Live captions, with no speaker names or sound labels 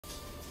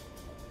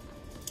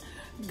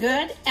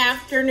Good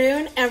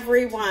afternoon,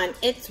 everyone.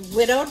 It's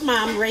Widowed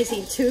Mom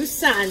raising two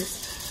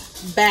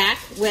sons back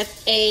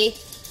with a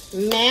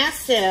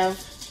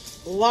massive,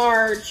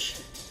 large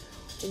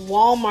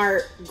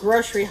Walmart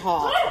grocery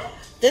haul.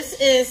 This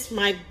is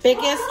my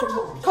biggest,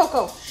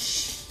 Coco,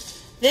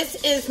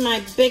 this is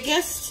my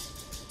biggest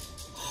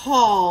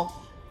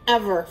haul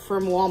ever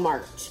from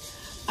Walmart.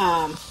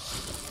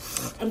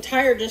 I'm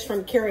tired just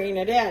from carrying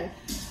it in,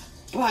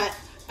 but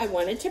I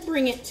wanted to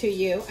bring it to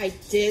you. I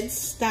did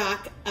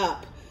stock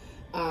up.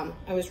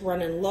 I was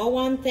running low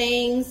on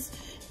things,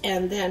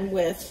 and then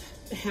with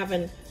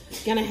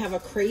gonna have a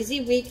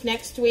crazy week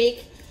next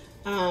week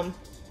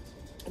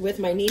with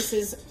my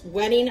niece's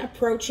wedding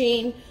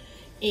approaching,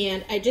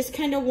 and I just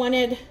kind of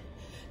wanted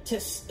to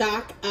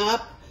stock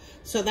up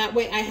so that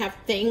way I have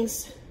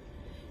things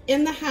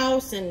in the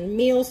house and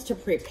meals to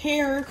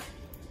prepare.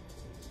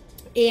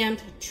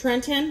 And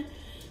Trenton,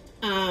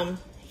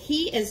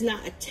 he is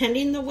not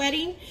attending the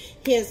wedding.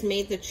 He has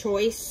made the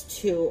choice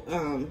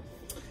to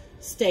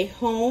stay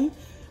home.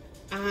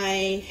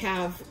 I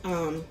have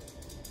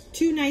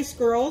two nice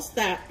girls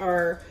that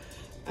are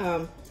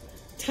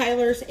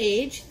Tyler's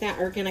age that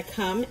are gonna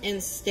come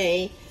and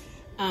stay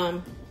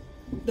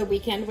the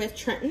weekend with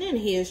Trenton, and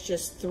he is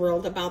just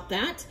thrilled about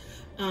that.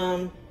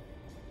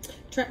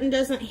 Trenton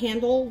doesn't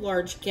handle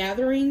large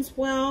gatherings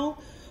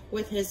well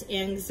with his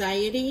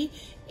anxiety,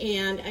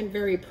 and I'm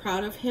very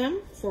proud of him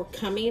for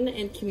coming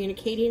and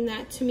communicating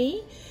that to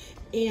me.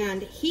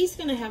 And he's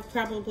gonna have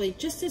probably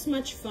just as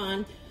much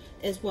fun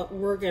as what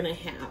we're gonna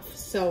have.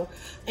 So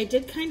I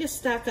did kind of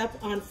stock up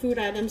on food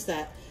items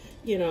that,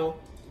 you know,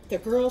 the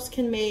girls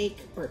can make,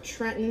 or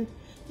Trenton,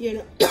 you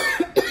know,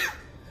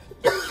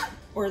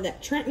 or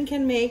that Trenton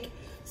can make.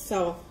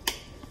 So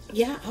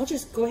yeah, I'll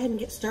just go ahead and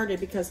get started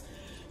because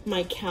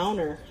my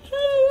counter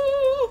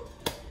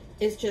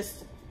is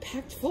just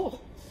packed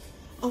full.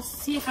 I'll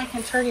see if I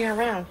can turn you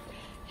around.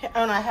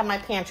 Oh no, I have my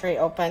pantry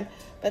open,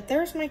 but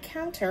there's my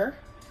counter.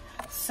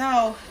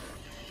 So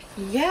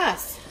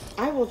yes,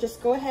 I will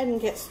just go ahead and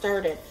get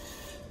started.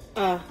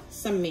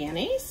 Some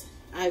mayonnaise.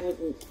 I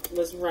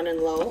was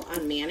running low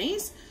on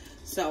mayonnaise,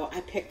 so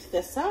I picked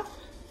this up.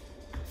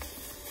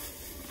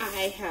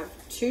 I have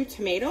 2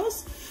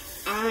 tomatoes.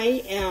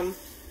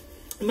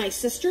 My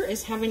sister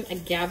is having a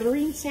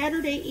gathering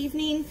Saturday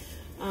evening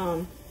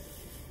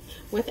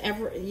with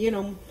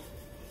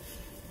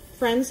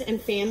friends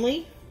and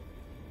family,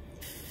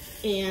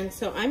 and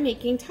so I'm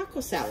making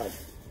taco salad.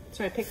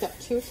 So I picked up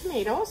 2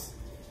 tomatoes,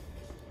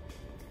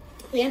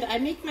 and I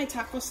make my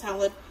taco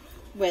salad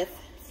with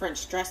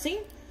French dressing.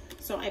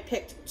 So I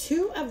picked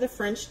 2 of the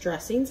French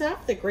dressings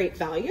up, the Great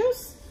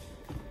Values,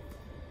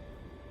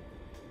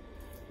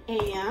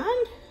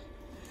 and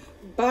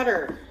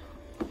butter.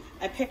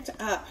 I picked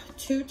up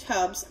 2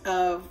 tubs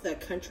of the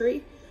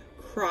Country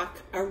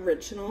Crock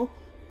Original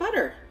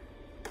butter.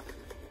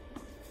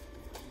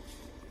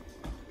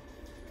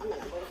 I'm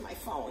gonna move my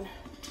phone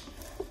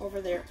over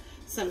there.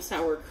 Some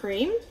sour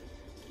cream.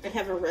 I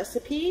have a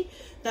recipe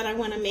that I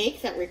want to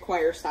make that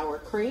requires sour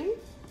cream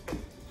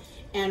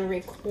and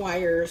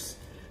requires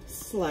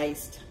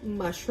sliced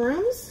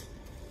mushrooms.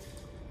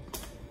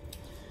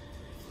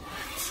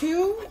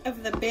 2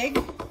 of the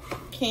big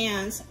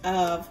cans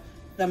of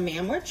the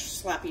Manwich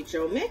Sloppy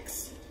Joe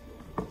mix.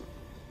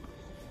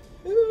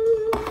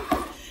 Ooh.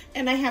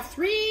 And I have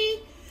 3.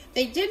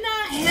 They did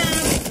not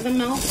have the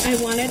milk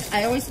I wanted.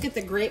 I always get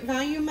the Great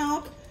Value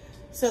milk,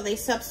 so they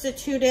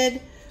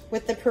substituted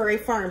with the Prairie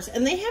Farms,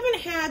 and they haven't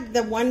had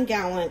the 1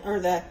 gallon or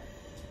the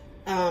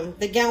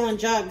gallon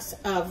jugs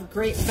of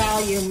Great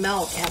Value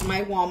milk at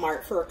my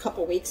Walmart for a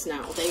couple weeks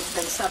now. They've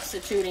been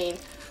substituting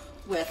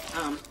with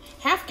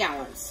half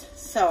gallons.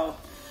 So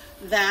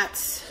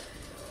that's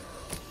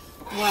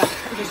what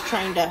I'm just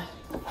trying to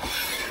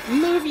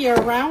move you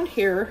around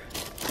here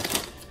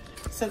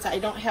since I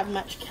don't have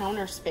much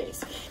counter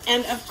space.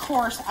 And of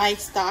course, I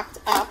stocked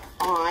up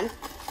on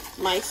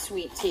my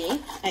sweet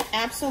tea. I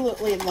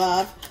absolutely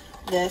love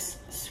this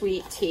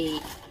sweet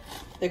tea,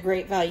 the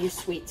Great Value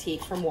sweet tea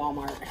from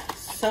Walmart.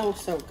 So,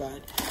 so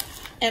good.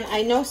 And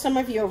I know some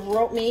of you have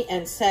wrote me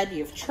and said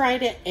you've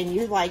tried it and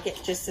you like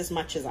it just as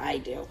much as I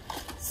do.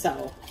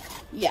 So,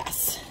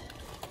 yes.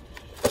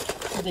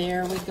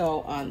 There we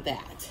go on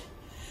that.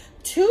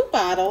 2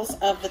 bottles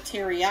of the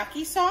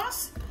teriyaki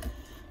sauce.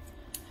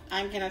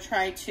 I'm going to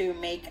try to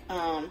make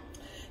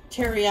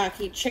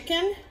teriyaki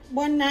chicken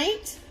one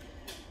night.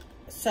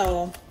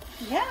 So,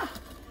 yeah.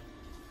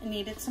 I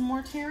needed some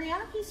more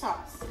teriyaki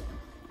sauce.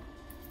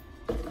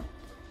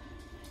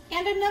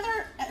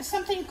 And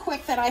something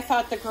quick that I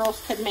thought the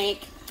girls could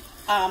make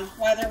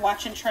while they're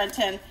watching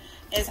Trenton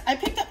is I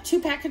picked up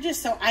 2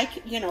 packages so I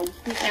could,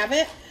 we have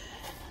it,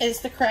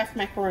 is the Kraft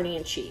macaroni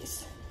and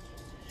cheese.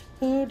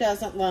 Who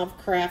doesn't love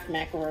Kraft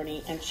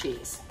macaroni and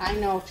cheese? I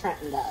know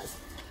Trenton does.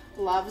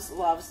 Loves,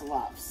 loves,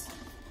 loves.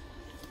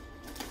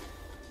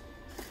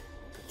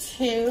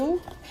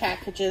 2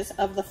 packages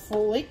of the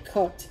fully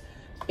cooked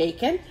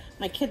bacon.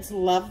 My kids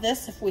love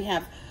this if we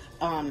have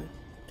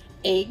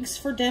eggs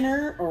for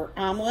dinner or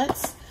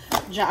omelets.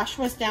 Josh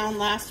was down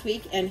last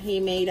week and he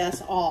made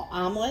us all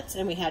omelets,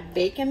 and we had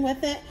bacon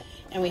with it,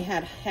 and we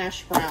had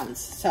hash browns.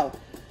 So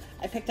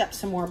I picked up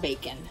some more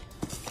bacon.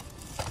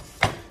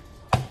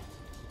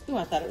 Ooh,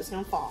 I thought it was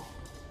gonna fall.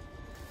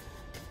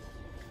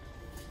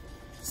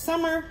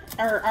 Summer,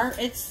 or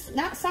it's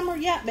not summer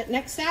yet, but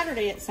next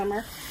Saturday it's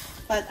summer.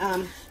 But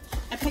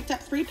I picked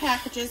up 3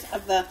 packages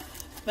of the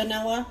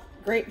vanilla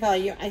Great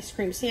Value ice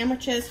cream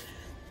sandwiches.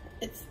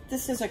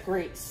 This is a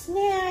great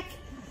snack,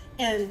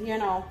 and you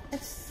know,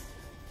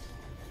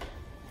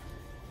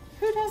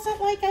 who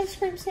doesn't like ice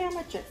cream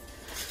sandwiches?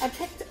 I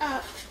picked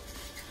up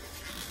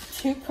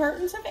 2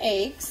 cartons of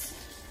eggs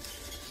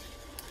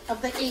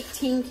of the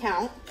 18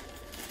 count.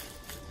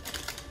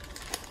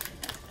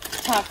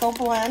 Taco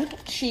blend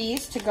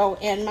cheese to go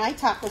in my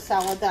taco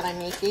salad that I'm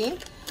making.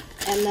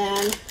 And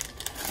then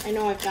I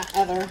know I've got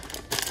other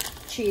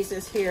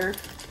cheeses here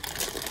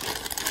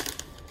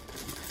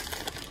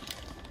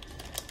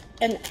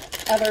and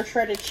other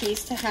shredded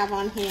cheese to have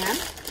on hand.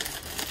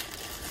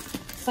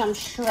 Some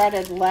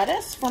shredded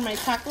lettuce for my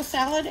taco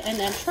salad, and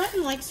then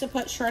Trenton likes to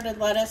put shredded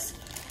lettuce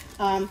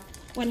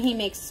when he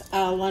makes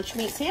a lunch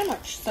meat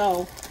sandwich.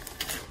 So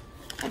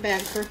a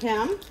bag for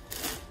him.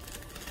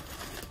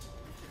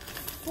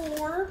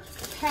 4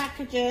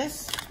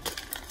 packages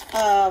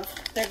of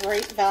the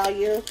Great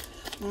Value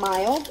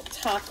mild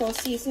taco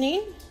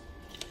seasoning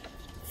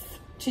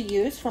to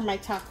use for my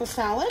taco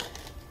salad.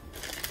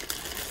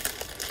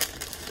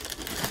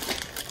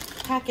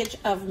 Package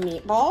of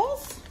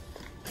meatballs.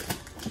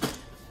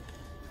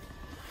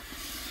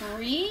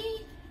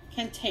 3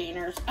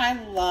 containers. I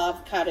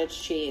love cottage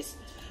cheese.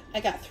 I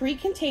got 3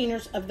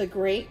 containers of the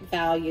Great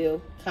Value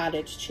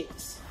cottage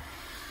cheese.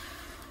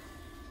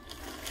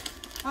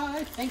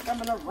 I think I'm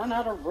gonna run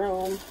out of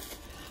room.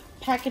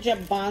 Package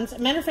of buns.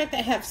 Matter of fact,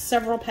 I have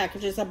several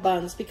packages of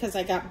buns because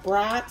I got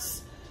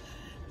brats.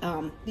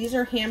 These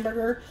are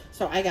hamburger,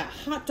 so I got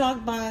hot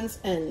dog buns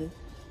and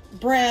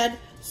bread.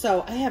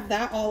 So I have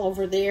that all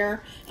over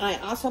there. And I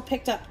also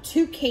picked up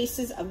 2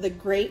 cases of the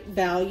Great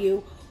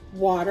Value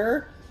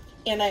water.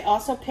 And I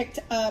also picked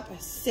up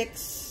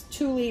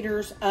 2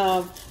 liters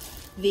of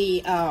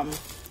the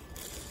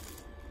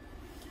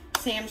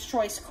Sam's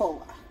Choice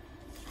Cola.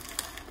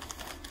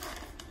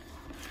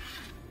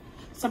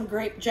 Some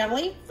grape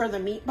jelly for the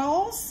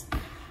meatballs.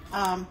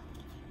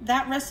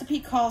 That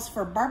recipe calls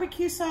for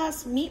barbecue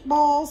sauce,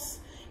 meatballs,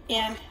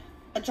 and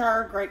a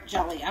jar of grape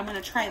jelly. I'm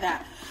going to try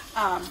that.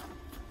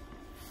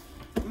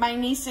 My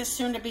niece's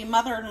soon-to-be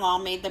mother-in-law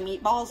made the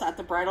meatballs at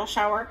the bridal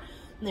shower,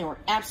 and they were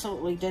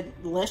absolutely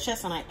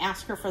delicious, and I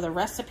asked her for the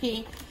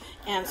recipe,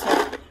 and so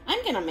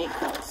I'm going to make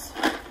those.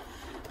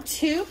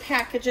 2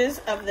 packages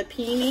of the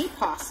peony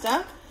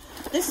pasta.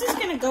 This is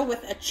going to go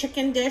with a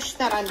chicken dish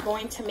that I'm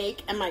going to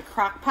make in my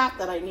crock pot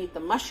that I need the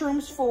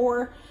mushrooms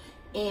for,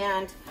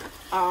 and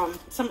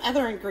some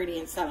other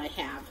ingredients that I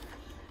have.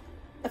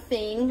 A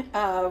thing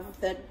of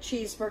the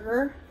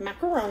cheeseburger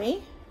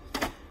macaroni,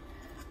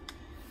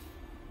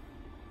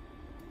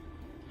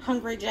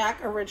 Hungry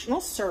Jack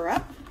original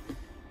syrup.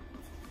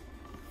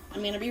 I'm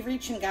going to be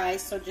reaching,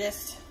 guys, so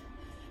just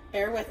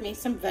bear with me.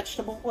 Some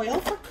vegetable oil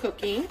for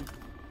cooking,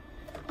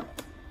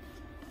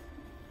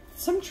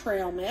 some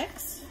trail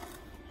mix,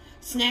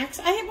 snacks.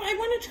 I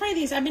want to try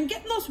these. I've been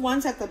getting those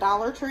ones at the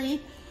Dollar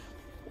Tree,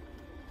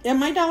 and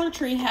my Dollar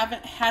Tree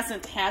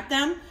hasn't had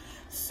them,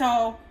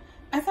 so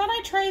I thought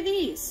I'd try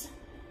these.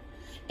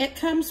 It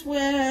comes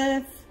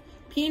with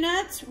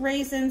peanuts,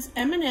 raisins,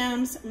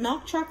 M&Ms,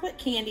 milk chocolate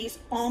candies,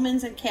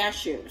 almonds, and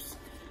cashews.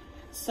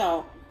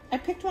 So I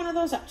picked one of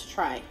those up to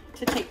try,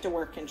 to take to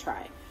work and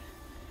try.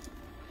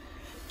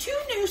 2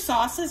 new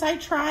sauces I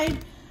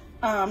tried.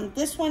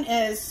 This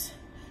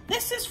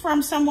is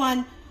from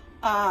someone,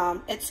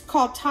 it's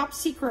called Top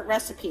Secret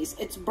Recipes.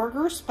 It's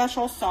burger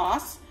special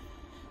sauce.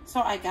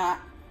 So I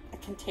got a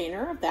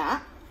container of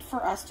that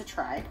for us to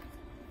try.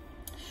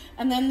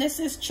 And then this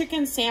is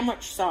chicken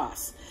sandwich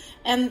sauce.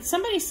 And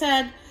somebody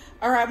said,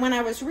 or when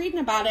I was reading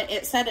about it,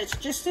 it said it's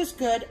just as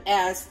good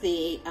as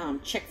the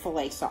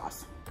Chick-fil-A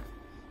sauce.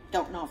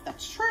 Don't know if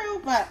that's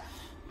true, but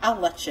I'll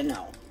let you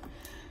know.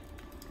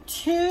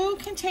 2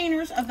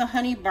 containers of the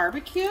honey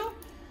barbecue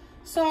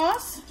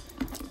sauce.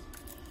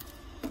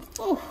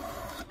 Ooh,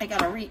 I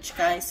gotta reach,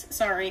 guys.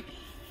 Sorry.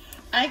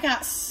 I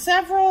got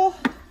several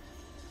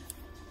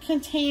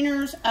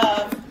containers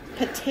of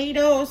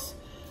potatoes,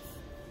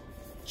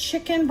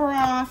 chicken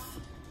broth,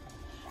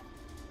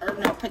 or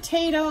no,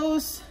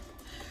 potatoes,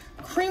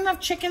 cream of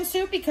chicken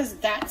soup, because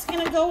that's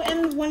gonna go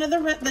in one of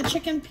the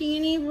chicken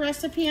peony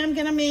recipe I'm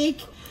gonna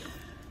make.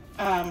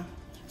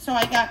 So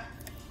I got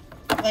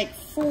like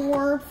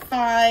 4,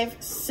 5,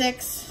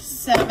 6,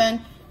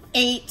 7,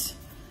 8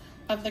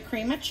 of the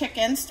cream of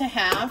chickens to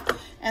have.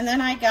 And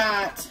then I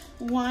got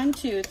 1,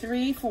 2,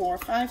 3, 4,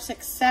 5,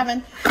 6,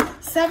 7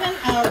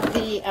 of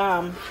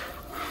the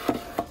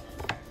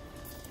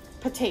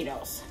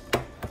potatoes.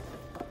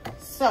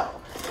 So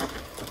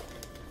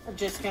we're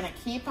just gonna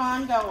keep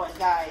on going,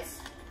 guys.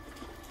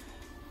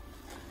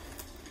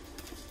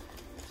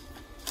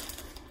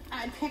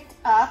 I picked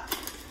up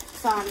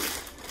some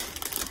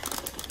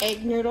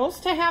egg noodles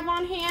to have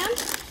on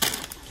hand.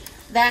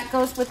 That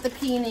goes with the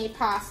peony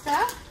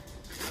pasta.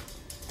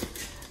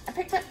 I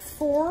picked up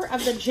 4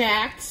 of the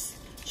Jack's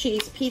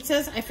cheese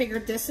pizzas. I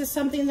figured this is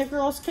something the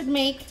girls could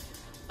make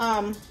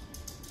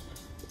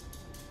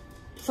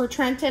for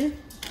Trenton.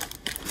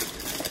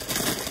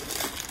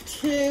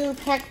 2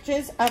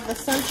 packages of the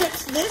Sun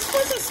Chips. This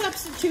was a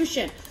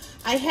substitution.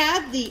 I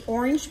had the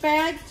orange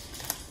bag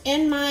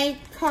in my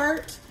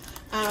cart,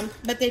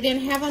 but they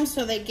didn't have them,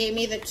 so they gave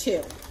me the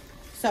 2.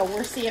 So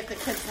we'll see if the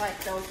kids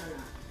like those or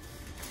not.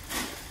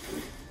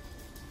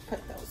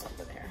 Put those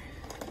over there.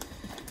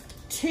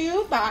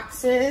 2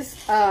 boxes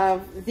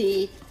of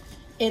the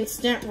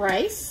instant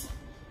rice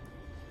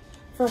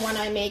for when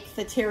I make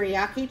the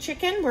teriyaki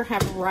chicken. We'll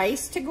have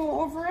rice to go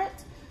over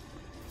it.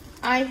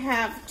 I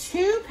have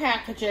 2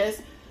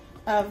 packages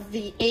of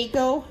the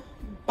Eggo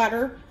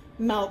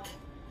buttermilk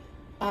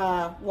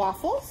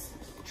waffles.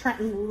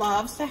 Trenton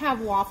loves to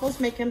have waffles,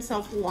 make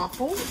himself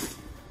waffles.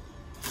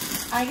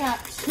 I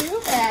got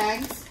 2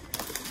 bags.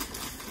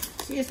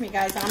 Excuse me,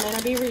 guys, I'm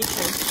gonna be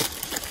reaching.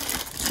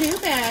 2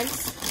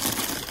 bags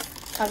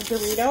of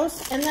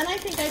Doritos, and then I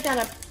think I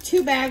got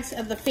 2 bags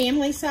of the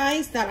family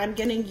size that I'm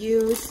gonna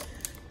use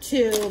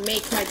to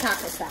make my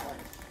taco salad.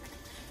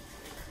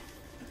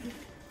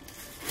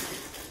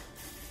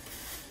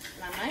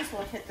 And I might as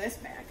well hit this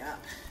bag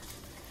up.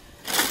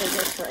 So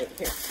this right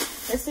here.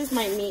 This is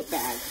my meat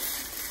bag.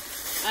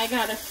 I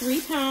got a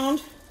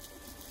 3-pound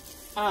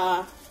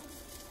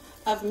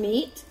of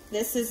meat.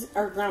 This is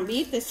our ground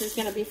beef. This is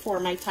going to be for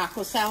my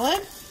taco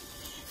salad.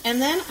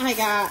 And then I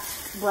got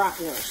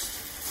bratwurst.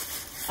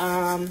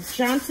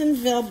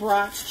 Johnsonville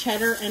brats,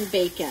 cheddar and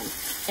bacon.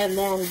 And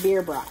then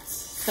beer brats.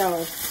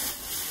 So,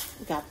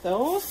 got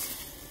those.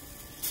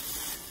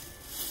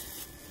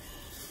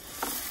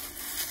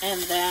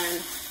 And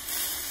then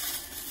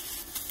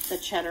the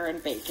cheddar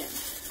and bacon.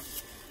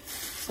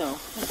 So,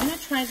 I'm going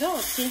to try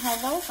those, see how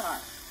those are.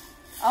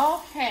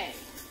 Okay.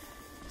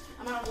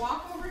 I'm going to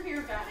walk over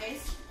here,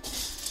 guys.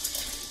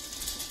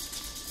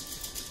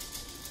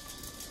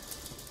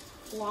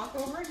 Walk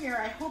over here.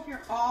 I hope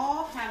you're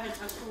all having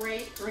a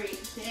great,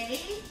 great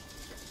day.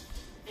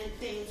 And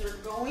things are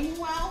going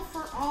well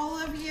for all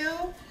of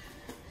you.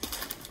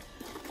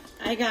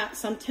 I got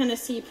some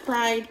Tennessee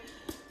Pride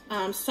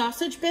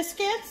sausage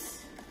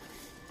biscuits.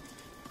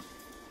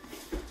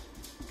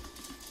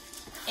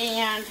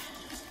 And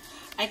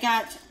I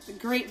got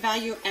Great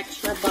Value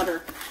Extra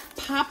Butter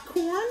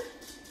popcorn.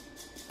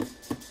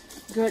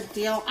 Good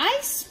deal. I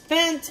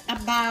spent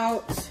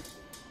about,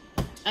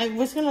 I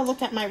was going to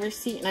look at my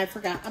receipt and I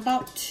forgot,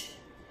 about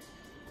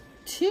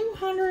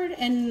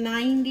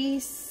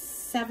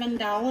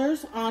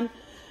 $297 on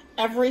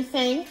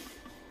everything.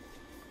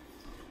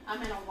 I'm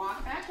going to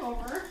walk back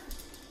over.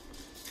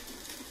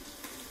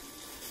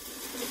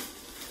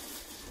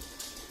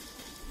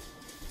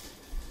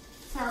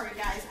 Sorry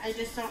guys, I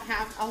just don't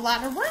have a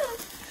lot of room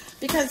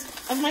because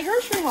of my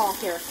grocery haul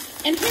here.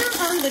 And here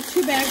are the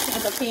 2 bags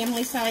of the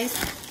family size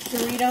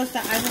Doritos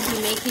that I will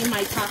be making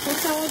my taco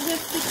salad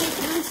with to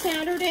take on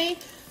Saturday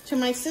to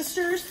my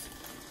sisters.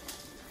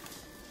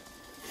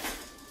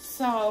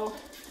 So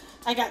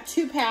I got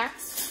 2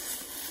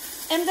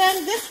 packs. And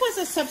then this was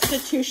a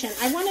substitution.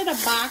 I wanted a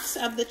box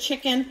of the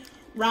chicken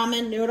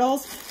ramen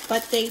noodles,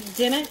 but they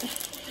didn't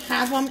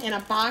have them in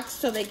a box,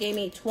 so they gave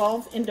me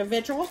 12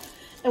 individual.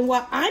 And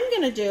what I'm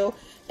going to do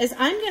is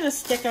I'm going to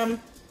stick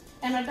them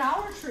in a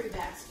Dollar Tree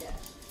basket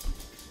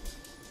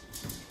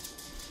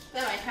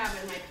that I have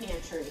in my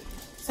pantry.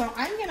 So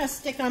I'm going to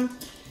stick them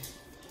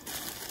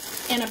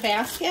in a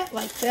basket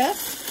like this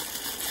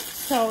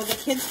so the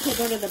kids can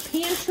go to the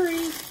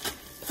pantry,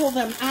 pull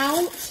them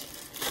out,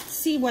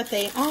 see what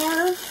they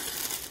are.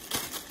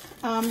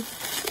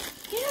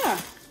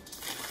 Yeah,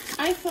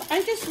 I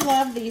just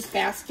love these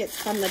baskets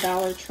from the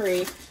Dollar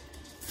Tree.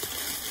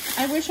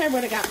 I wish I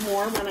would have got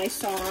more when I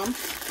saw them,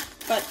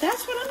 but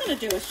that's what I'm going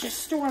to do, is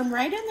just store them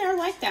right in there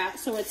like that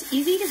so it's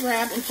easy to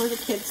grab and for the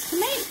kids to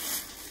make.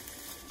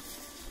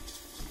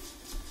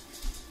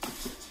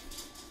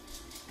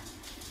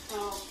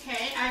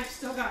 Okay, I've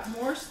still got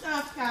more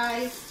stuff,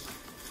 guys.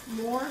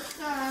 More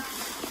stuff.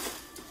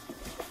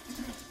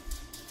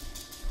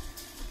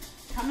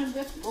 Coming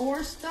with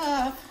more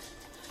stuff.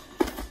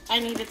 I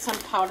needed some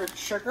powdered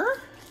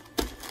sugar.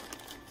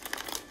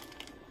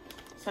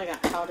 So I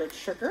got powdered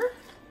sugar.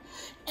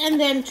 And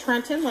then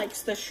Trenton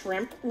likes the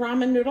shrimp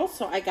ramen noodles,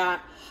 so I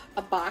got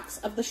a box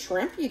of the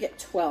shrimp. You get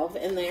 12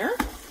 in there.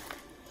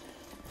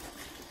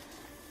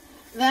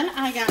 Then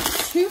I got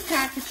 2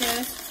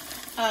 packages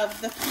of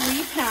the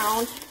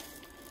 3-pound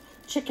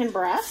chicken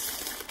breast.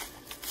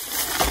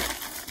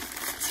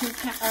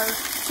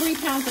 3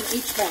 pounds in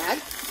each bag.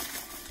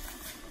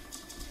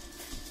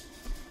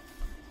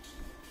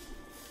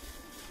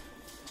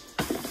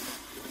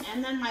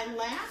 And then my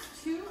last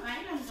 2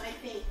 items, I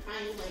think,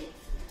 finally.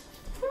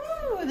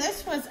 Whew,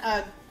 this was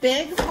a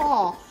big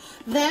haul.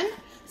 Then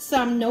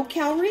some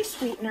no-calorie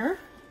sweetener.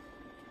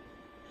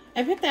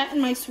 I put that in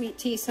my sweet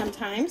tea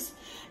sometimes.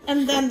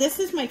 And then this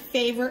is my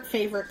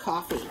favorite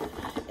coffee,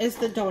 is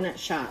the Donut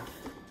Shop.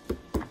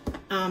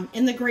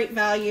 And the Great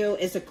Value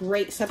is a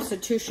great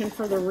substitution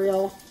for the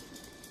real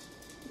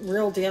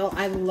deal.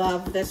 I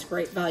love this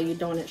Great Value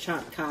Donut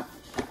Shop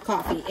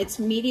coffee. It's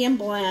medium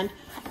blend.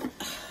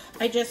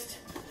 I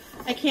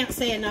can't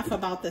say enough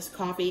about this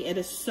coffee. It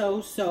is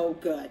so, so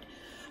good.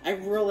 I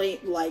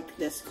really like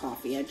this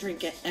coffee. I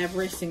drink it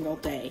every single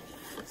day.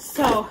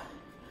 So,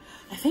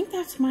 I think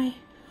that's my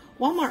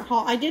Walmart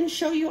haul. I didn't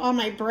show you all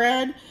my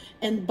bread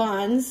and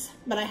buns,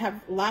 but I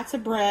have lots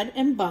of bread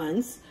and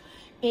buns.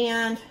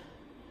 And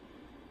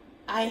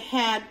I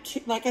had,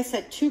 like I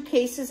said, 2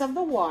 cases of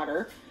the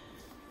water.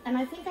 And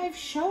I think I've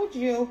showed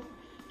you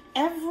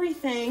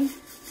everything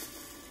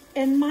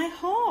in my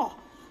haul.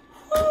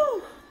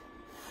 Whew.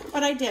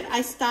 But I did.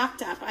 I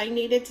stocked up. I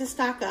needed to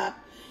stock up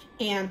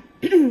and,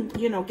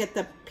 you know, get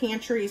the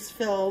pantries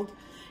filled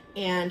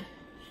and,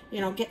 you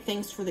know, get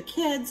things for the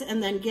kids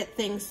and then get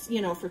things,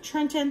 you know, for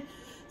Trenton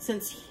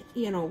since,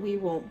 you know, we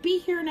won't be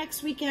here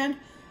next weekend.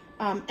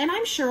 And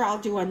I'm sure I'll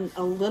do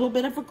a little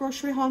bit of a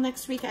grocery haul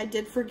next week. I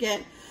did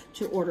forget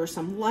to order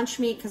some lunch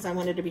meat because I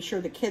wanted to be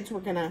sure the kids were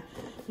going to,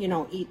 you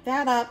know, eat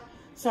that up.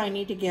 So I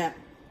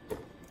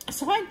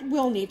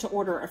will need to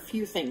order a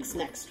few things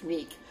next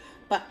week.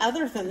 But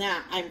other than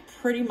that, I'm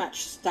pretty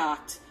much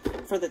stocked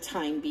for the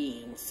time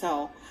being.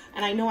 So,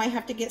 and I know I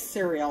have to get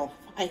cereal.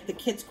 The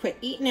kids quit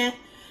eating it,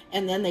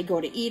 and then they go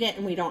to eat it,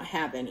 and we don't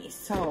have any.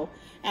 So,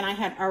 and I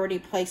had already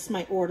placed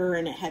my order,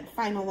 and it had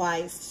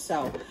finalized.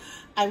 So,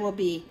 I will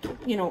be,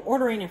 you know,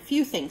 ordering a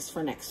few things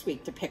for next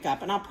week to pick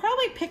up. And I'll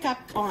probably pick up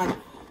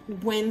on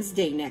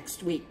Wednesday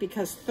next week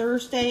because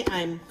Thursday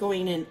I'm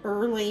going in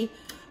early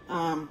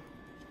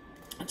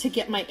to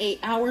get my 8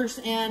 hours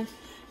in.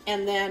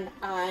 And then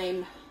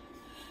I'm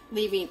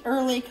leaving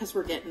early because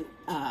we're getting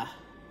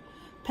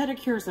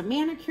pedicures and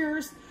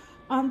manicures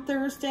on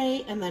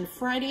Thursday. And then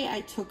Friday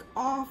I took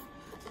off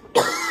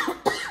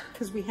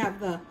because we have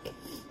the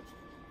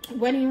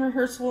wedding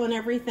rehearsal and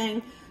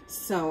everything.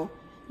 So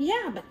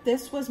yeah, but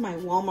this was my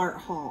Walmart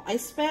haul. I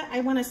spent,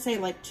 I want to say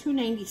like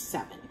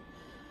 $2.97.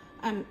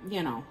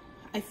 You know,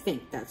 I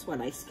think that's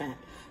what I spent.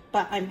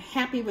 But I'm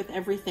happy with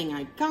everything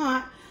I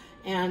got,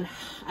 and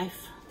I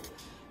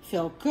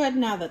feel good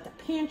now that the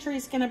pantry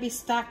is going to be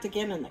stocked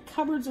again and the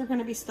cupboards are going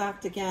to be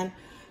stocked again.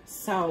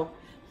 So,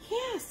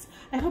 yes,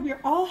 I hope you're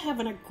all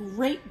having a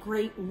great,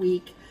 great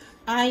week.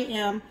 I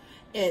am.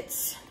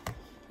 It's,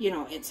 you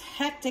know, it's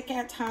hectic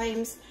at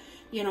times.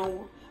 You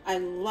know, I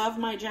love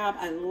my job.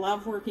 I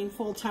love working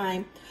full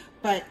time.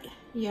 But,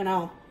 you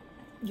know,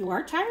 you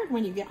are tired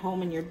when you get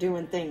home and you're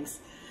doing things.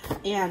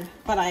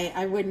 But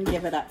I wouldn't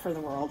give it up for the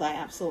world. I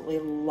absolutely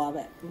love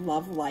it.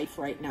 Love life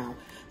right now.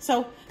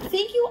 So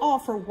thank you all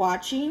for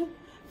watching.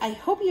 I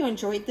hope you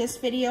enjoyed this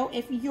video.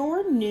 If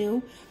you're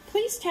new,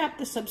 please tap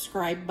the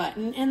subscribe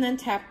button and then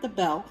tap the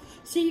bell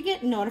so you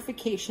get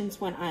notifications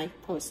when I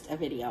post a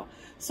video.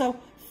 So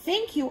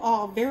thank you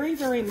all very,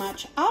 very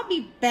much. I'll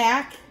be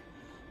back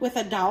with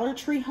a Dollar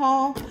Tree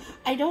haul.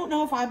 I don't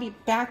know if I'll be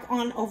back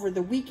on over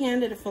the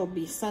weekend, if it'll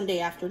be Sunday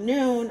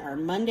afternoon or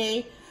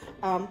Monday.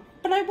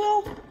 But I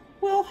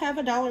will have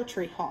a Dollar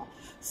Tree haul.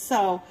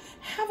 So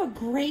have a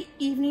great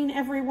evening,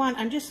 everyone.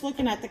 I'm just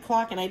looking at the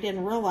clock and I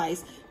didn't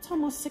realize it's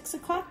almost 6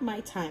 o'clock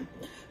my time.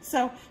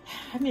 So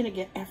I'm going to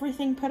get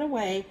everything put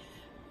away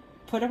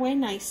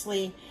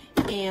nicely,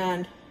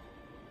 and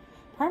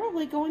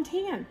probably go and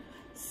tan.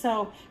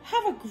 So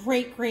have a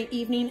great, great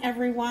evening,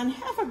 everyone.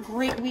 Have a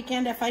great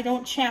weekend if I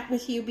don't chat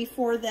with you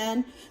before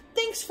then.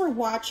 Thanks for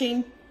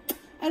watching.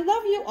 I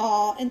love you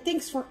all, and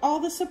thanks for all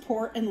the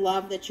support and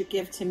love that you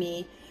give to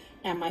me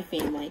and my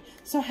family.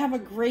 So have a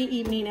great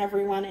evening,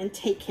 everyone, and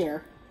take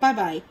care.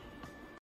 Bye-bye.